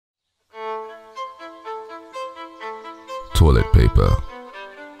toilet paper,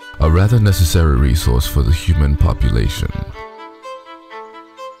 a rather necessary resource for the human population.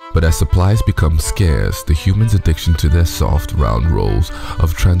 But as supplies become scarce, the humans' addiction to their soft, round rolls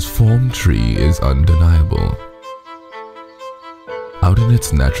of transformed tree is undeniable. Out in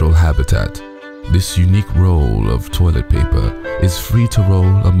its natural habitat, this unique roll of toilet paper is free to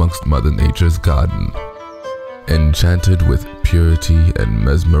roll amongst Mother Nature's garden. Enchanted with purity and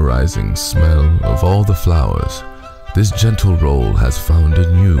mesmerizing smell of all the flowers, this gentle roll has found a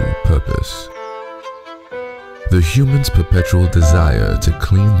new purpose. The human's perpetual desire to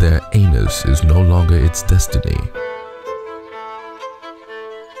clean their anus is no longer its destiny.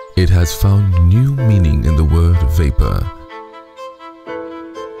 It has found new meaning in the word vapor.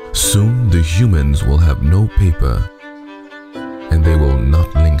 Soon the humans will have no paper, and they will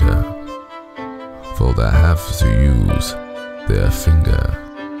not linger, for they have to use their finger.